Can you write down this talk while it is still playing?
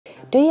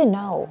Do you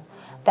know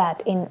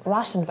that in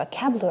Russian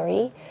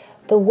vocabulary,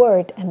 the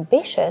word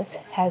ambitious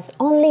has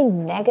only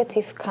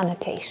negative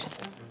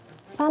connotations?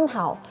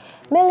 Somehow,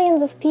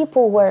 millions of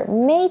people were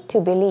made to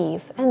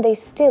believe, and they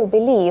still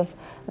believe,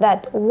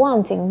 that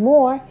wanting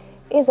more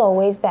is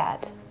always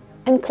bad,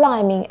 and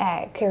climbing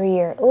a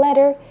career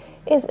ladder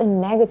is a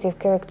negative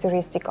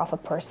characteristic of a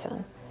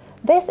person.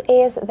 This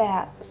is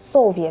their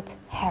Soviet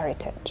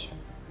heritage.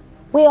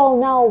 We all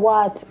know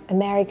what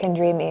American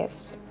dream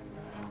is.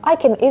 I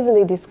can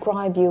easily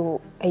describe you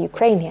a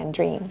Ukrainian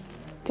dream.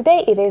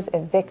 Today it is a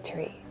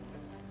victory.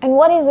 And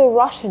what is a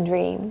Russian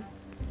dream?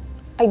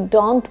 I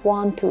don't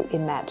want to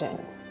imagine.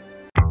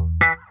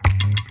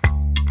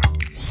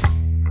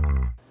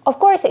 Of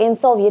course, in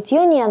Soviet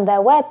Union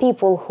there were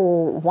people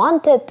who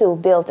wanted to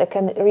build a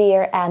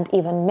career and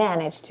even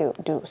managed to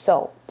do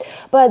so.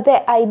 But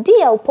the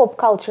ideal pop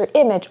culture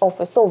image of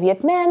a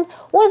Soviet man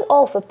was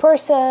of a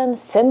person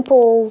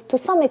simple, to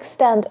some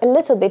extent a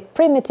little bit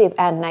primitive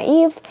and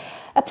naive,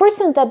 a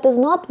person that does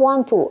not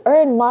want to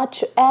earn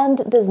much and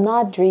does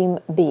not dream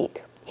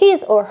big.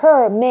 His or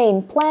her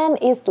main plan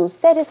is to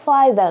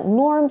satisfy the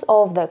norms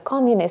of the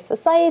communist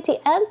society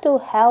and to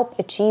help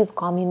achieve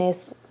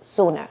communism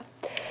sooner.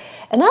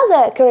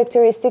 Another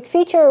characteristic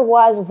feature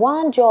was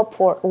one job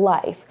for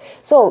life.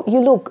 So you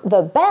look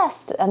the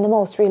best and the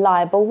most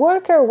reliable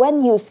worker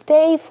when you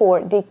stay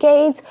for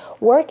decades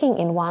working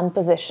in one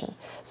position,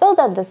 so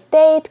that the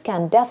state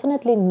can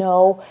definitely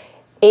know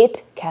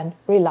it can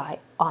rely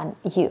on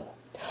you.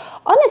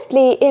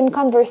 Honestly, in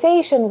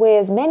conversation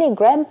with many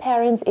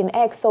grandparents in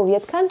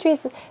ex-Soviet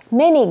countries,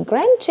 many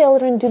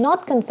grandchildren do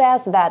not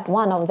confess that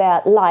one of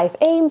their life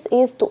aims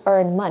is to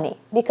earn money,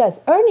 because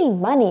earning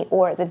money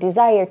or the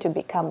desire to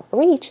become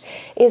rich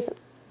is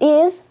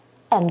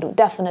and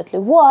definitely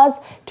was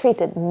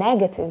treated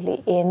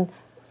negatively in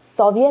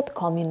Soviet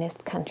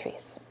communist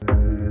countries.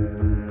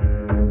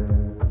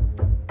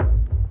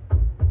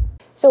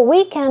 So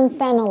we can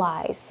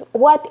finalize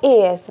what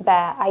is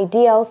the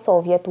ideal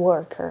Soviet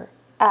worker.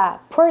 A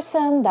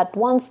person that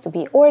wants to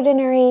be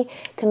ordinary,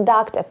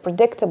 conduct a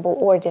predictable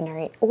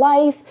ordinary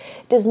life,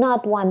 does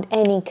not want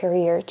any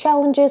career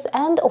challenges,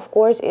 and of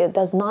course it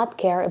does not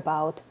care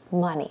about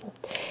money.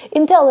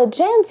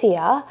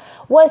 Intelligentsia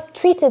was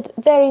treated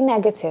very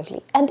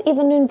negatively, and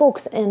even in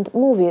books and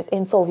movies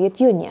in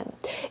Soviet Union.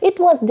 It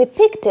was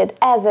depicted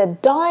as a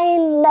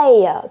dying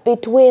layer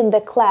between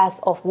the class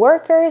of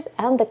workers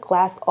and the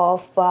class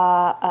of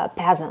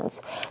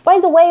peasants. By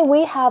the way,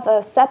 we have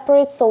a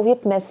separate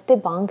Soviet myth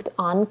debunked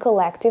on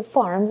collective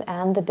farms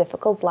and the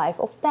difficult life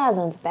of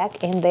peasants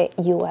back in the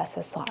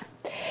USSR.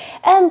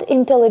 And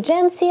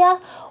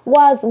intelligentsia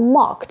was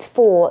mocked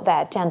for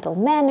their gentle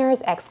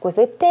manners,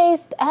 exquisite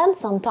taste, and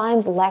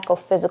sometimes lack of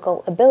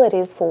physical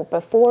abilities for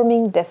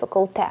performing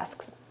difficult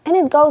tasks. And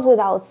it goes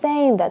without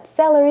saying that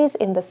salaries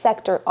in the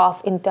sector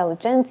of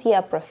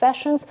intelligentsia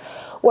professions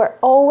were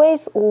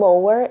always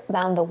lower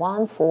than the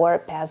ones for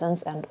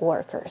peasants and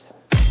workers.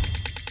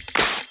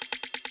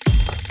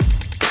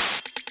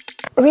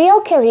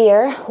 Real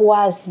career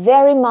was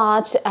very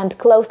much and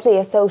closely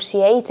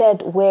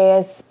associated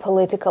with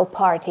political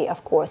party,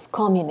 of course,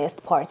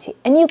 Communist Party,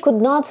 and you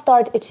could not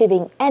start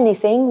achieving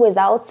anything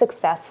without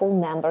successful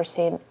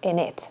membership in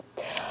it.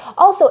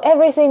 Also,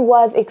 everything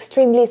was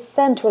extremely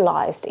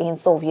centralized in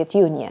Soviet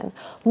Union.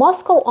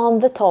 Moscow on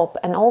the top,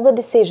 and all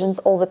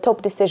the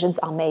top decisions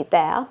are made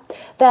there.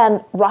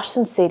 Then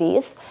Russian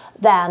cities,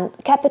 then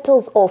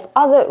capitals of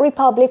other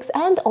republics,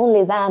 and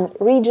only then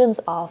regions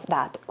of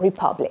that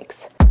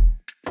republics.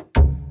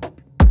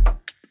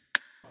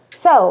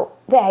 So,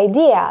 the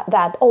idea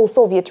that all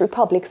Soviet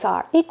republics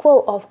are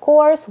equal, of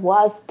course,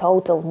 was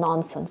total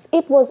nonsense.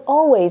 It was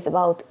always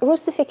about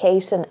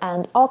Russification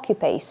and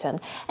occupation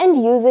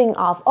and using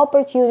of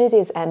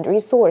opportunities and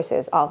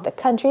resources of the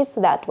countries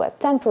that were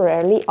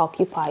temporarily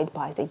occupied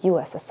by the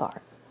USSR.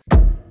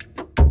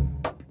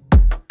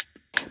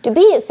 To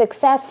be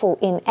successful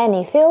in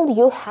any field,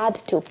 you had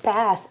to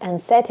pass and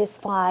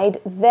satisfied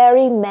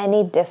very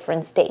many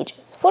different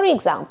stages. For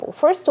example,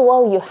 first of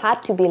all, you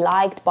had to be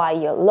liked by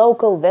your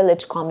local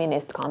village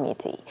communist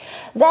committee.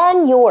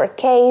 Then your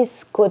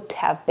case could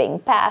have been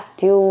passed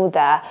to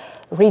the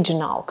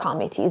regional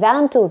committee,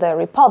 then to the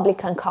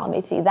Republican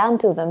committee, then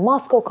to the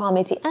Moscow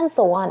committee, and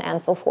so on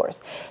and so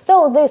forth.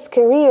 Though this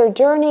career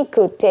journey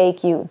could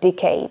take you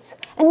decades,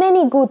 and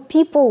many good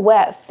people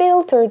were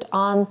filtered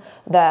on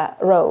the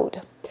road.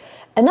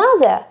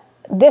 Another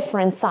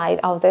different side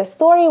of the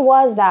story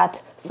was that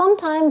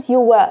sometimes you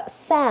were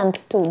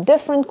sent to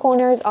different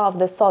corners of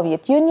the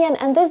Soviet Union,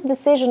 and this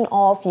decision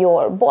of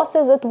your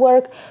bosses at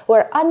work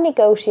were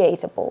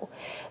unnegotiable.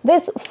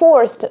 This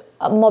forced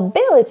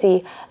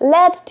mobility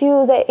led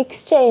to the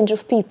exchange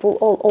of people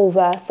all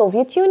over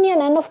Soviet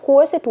Union, and of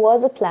course it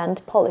was a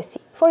planned policy.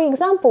 For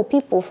example,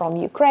 people from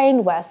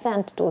Ukraine were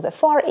sent to the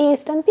Far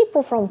East, and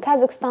people from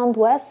Kazakhstan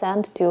were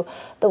sent to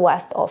the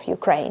west of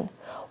Ukraine.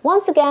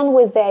 Once again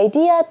with the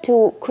idea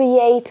to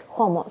create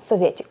Homo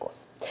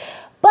Sovieticus.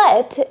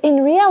 But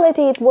in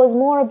reality, it was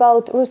more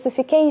about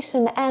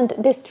Russification and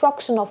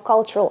destruction of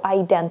cultural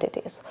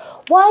identities.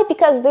 Why?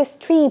 Because these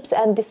trips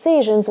and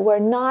decisions were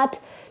not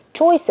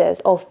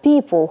choices of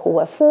people who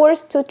were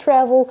forced to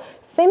travel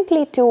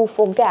simply to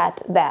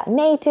forget their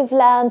native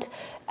land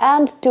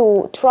and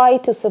to try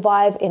to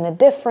survive in a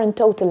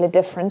totally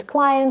different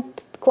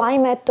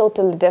climate,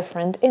 totally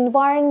different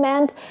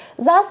environment,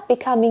 thus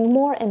becoming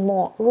more and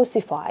more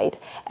Russified,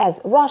 as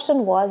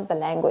Russian was the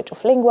language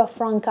of lingua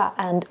franca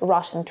and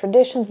Russian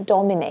traditions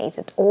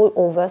dominated all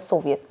over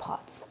Soviet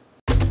parts.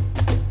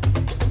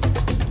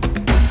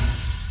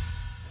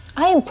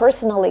 I am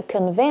personally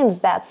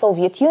convinced that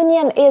Soviet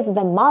Union is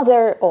the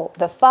mother or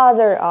the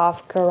father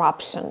of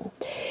corruption.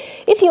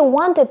 If you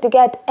wanted to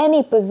get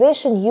any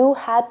position, you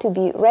had to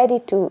be ready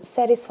to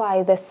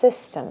satisfy the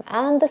system,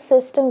 and the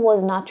system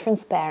was not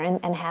transparent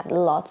and had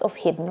lots of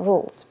hidden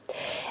rules.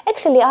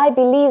 Actually, I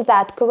believe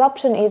that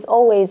corruption is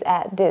always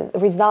the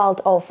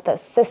result of the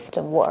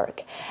system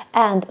work,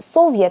 and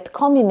Soviet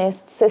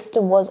communist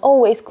system was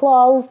always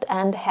closed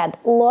and had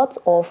lots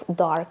of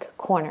dark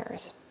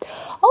corners.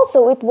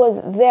 Also, it was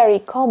very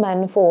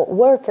common for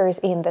workers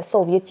in the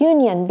Soviet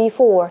Union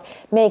before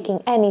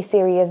making any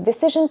serious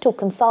decision to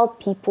consult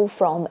people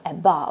from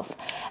above.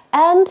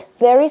 And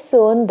very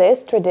soon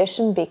this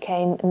tradition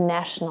became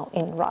national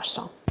in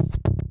Russia.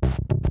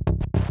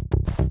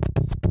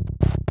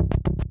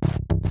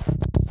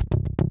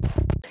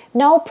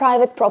 No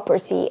private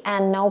property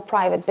and no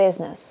private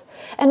business.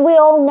 And we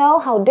all know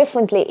how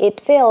differently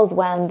it feels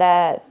when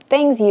the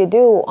things you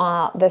do,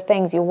 the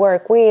things you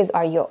work with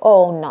are your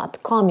own,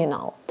 not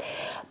communal.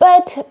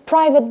 But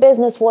private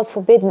business was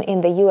forbidden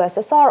in the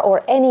USSR,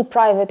 or any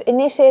private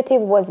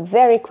initiative was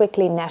very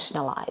quickly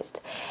nationalized.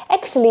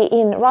 Actually,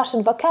 in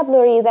Russian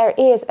vocabulary, there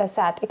is a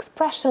set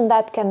expression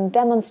that can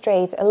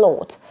demonstrate a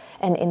lot.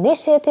 An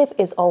initiative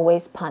is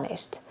always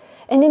punished.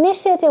 An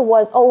initiative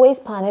was always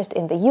punished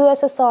in the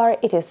USSR,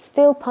 it is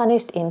still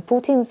punished in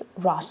Putin's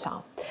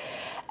Russia.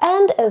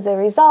 And as a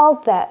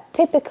result, the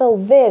typical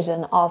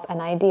vision of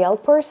an ideal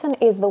person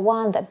is the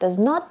one that does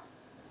not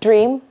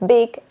dream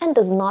big and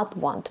does not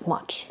want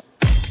much.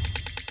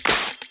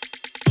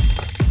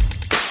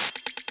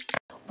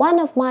 One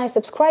of my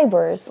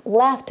subscribers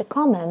left a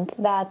comment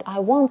that I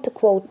want to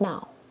quote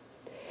now.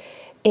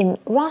 In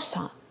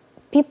Russia,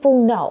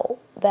 people know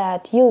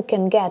that you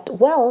can get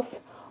wealth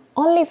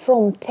only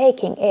from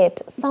taking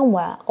it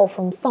somewhere or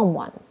from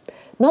someone,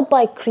 not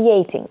by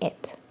creating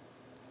it.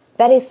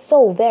 That is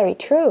so very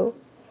true,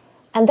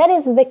 and that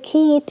is the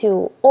key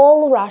to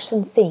all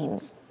Russian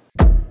scenes.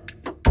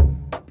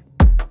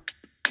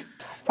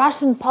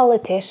 Russian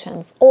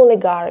politicians,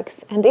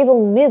 oligarchs, and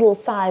even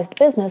middle-sized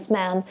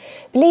businessmen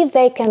believe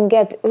they can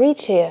get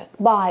richer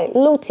by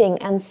looting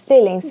and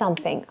stealing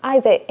something,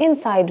 either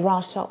inside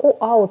Russia or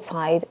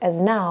outside, as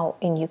now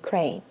in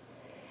Ukraine.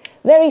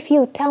 Very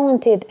few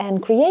talented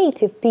and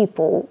creative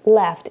people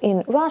left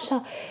in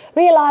Russia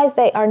realize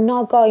they are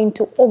not going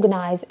to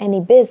organize any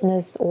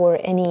business or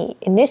any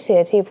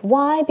initiative.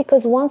 Why?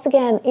 Because once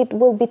again, it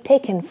will be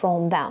taken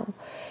from them.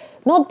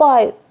 Not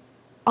by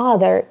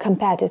other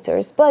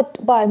competitors,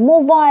 but by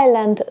more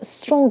violent,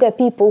 stronger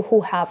people who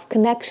have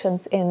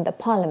connections in the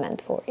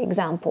parliament, for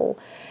example.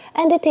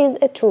 And it is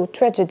a true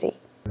tragedy.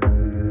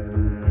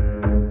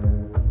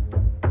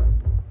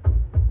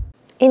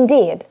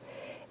 Indeed,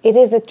 it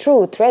is a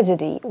true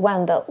tragedy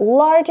when the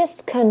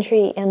largest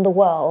country in the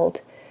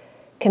world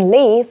can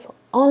live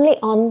only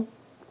on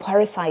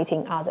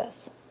parasiting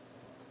others.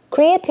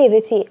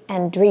 Creativity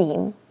and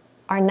dream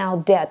are now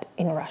dead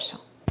in Russia.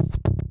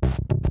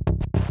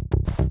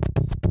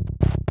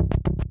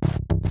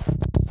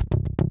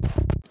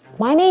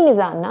 My name is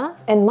Anna,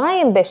 and my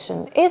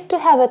ambition is to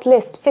have at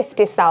least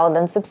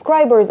 50,000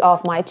 subscribers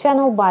of my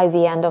channel by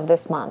the end of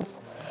this month.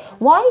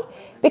 Why?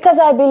 Because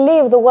I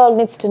believe the world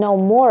needs to know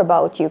more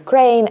about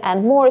Ukraine,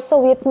 and more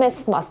Soviet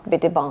myths must be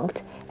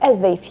debunked, as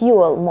they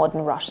fuel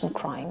modern Russian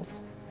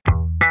crimes.